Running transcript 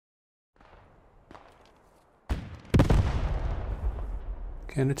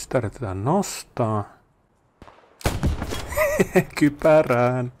Okei, nyt sitä yritetään nostaa.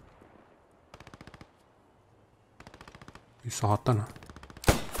 Kypärään. Saatana.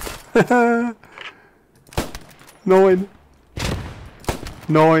 Noin.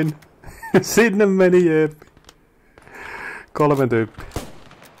 Noin. Sinne meni jeepi. 3 tyyppiä.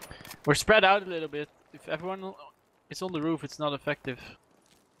 We're spread out a little bit. If everyone is on the roof, it's not effective.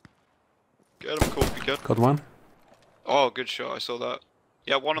 Get him, Colby, get. Got one. Oh, good shot, I saw that.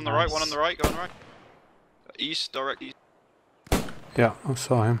 Yeah, one on the right, one on the right, go on the right. East, direct east. Yeah, I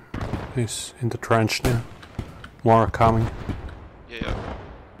saw him. He's in the trench now. More coming. Yeah.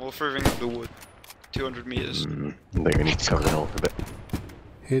 More furthering up the wood. 200 meters. I think we need to cover the north a bit.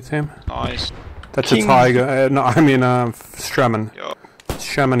 Hit him. Nice. That's King. a tiger. No, I mean shaman. Yeah.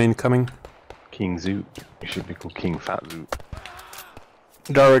 Shaman incoming. King Zoo. It should be called King Fat Zoo.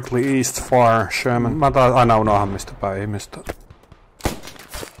 Directly east far shaman. Mä aina unohan mistä päin ihmistä.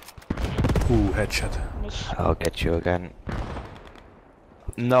 Headshot. I'll get you again.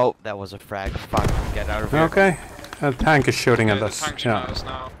 No, that was a frag. Fuck, get out of here. Okay. A tank is shooting at us. Yeah.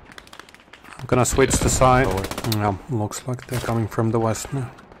 I'm gonna switch the side. No, looks like they're coming from the west now.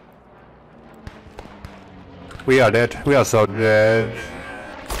 We are dead. We are so dead.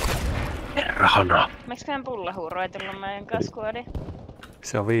 Perhana. Miksi meidän pullahuuro ei tullut meidän kaskuodi?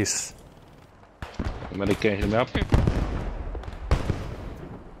 Se on 5. Medicating heal me up.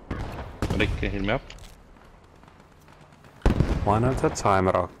 Medicating heal me up. One at a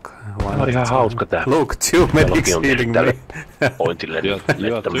time, Rock. Tämä on ihan hauska tää. Look, 2 medics healing me. Pointille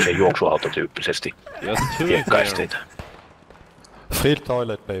tämmösen juoksuautotyyppisesti. Kiekkaisteita. Free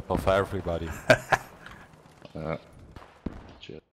toilet paper for everybody.